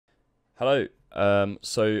Hello.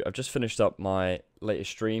 So I've just finished up my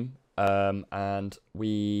latest stream, and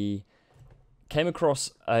we came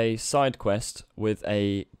across a side quest with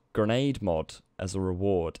a grenade mod as a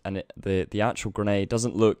reward, and the actual grenade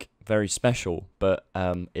doesn't look very special, but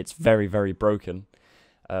it's very broken.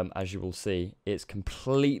 As you will see, it's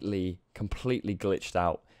completely glitched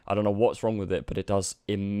out. I don't know what's wrong with it, but it does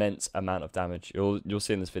immense amount of damage. You'll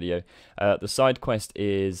see in this video. The side quest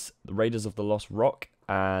is the Raiders of the Lost Rock,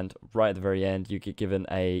 and right at the very end, you get given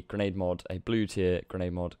a grenade mod, a blue tier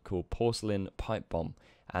grenade mod called Porcelain Pipe Bomb,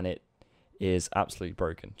 and it is absolutely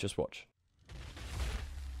broken. Just watch.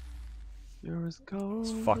 You're as cold.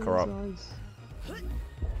 Let's fuck her up. What's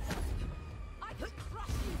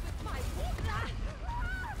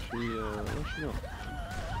she not?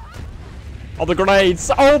 Oh, the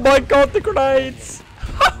grenades! Oh my god, the grenades!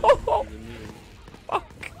 Fuck!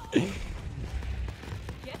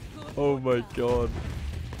 Oh my god.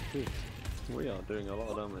 Dude, we are doing a lot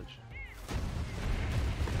of damage.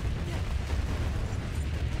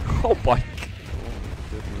 Oh my god. Oh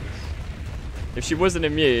goodness. If she wasn't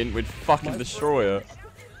immune, we'd fucking destroy her.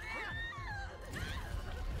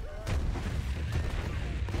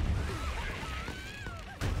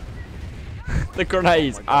 The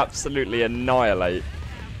grenades absolutely annihilate.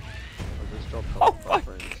 Oh my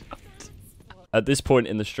god. At this point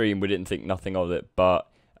in the stream, we didn't think nothing of it, but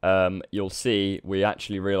you'll see we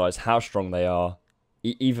actually realise how strong they are,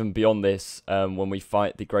 even beyond this, when we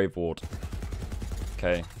fight the Grave Ward.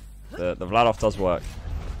 Okay, the Vladov does work.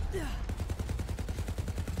 Yeah.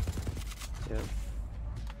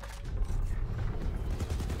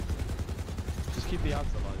 Just keep the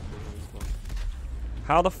ads alive.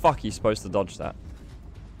 How the fuck are you supposed to dodge that?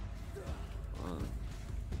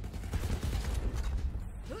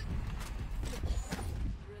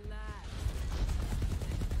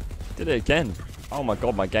 Did it again. Oh my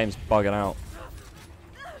god, my game's bugging out.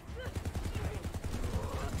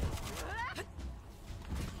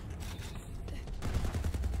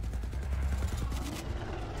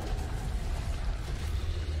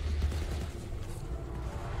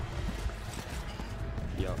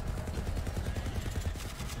 Yup.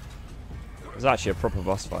 It's actually a proper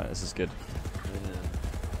boss fight. This is good. Yeah.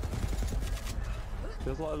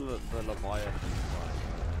 Feels like the Leviathan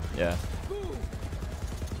fight. Yeah.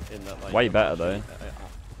 In that, like, Way better though.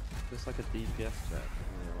 It's like a DPS set.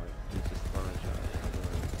 You just throwing each other. I don't know.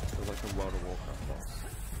 Feels like a World of Warcraft boss.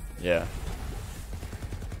 Yeah.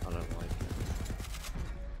 I don't like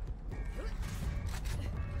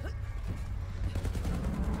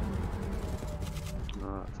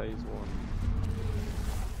it. Phase 1.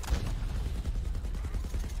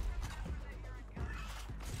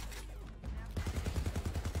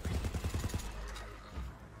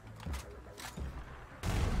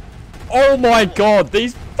 Oh my god,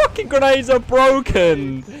 these fucking grenades are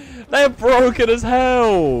broken! They're broken as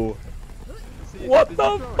hell! What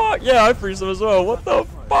the fuck? Yeah, I freeze them as well. What the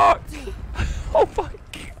fuck? Oh my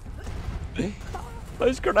god.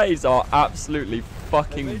 Those grenades are absolutely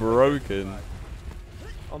fucking broken.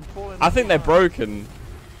 I think they're broken.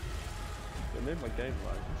 They made my game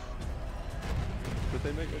lag. Did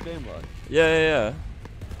they make your game lag? Yeah.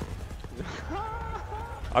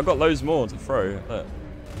 I've got loads more to throw. Look.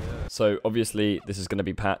 So obviously this is going to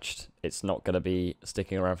be patched. It's not going to be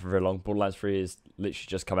sticking around for very long. Borderlands 3 is literally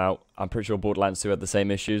just come out. I'm pretty sure Borderlands 2 had the same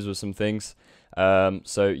issues with some things.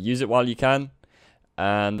 So use it while you can.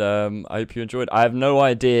 And I hope you enjoyed. I have no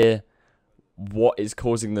idea what is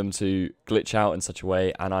causing them to glitch out in such a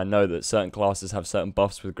way. And I know that certain classes have certain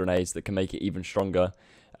buffs with grenades that can make it even stronger.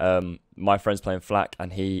 My friend's playing Flak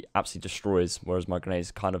and he absolutely destroys, whereas my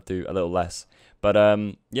grenades kind of do a little less. But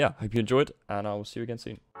yeah, hope you enjoyed and I will see you again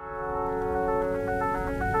soon.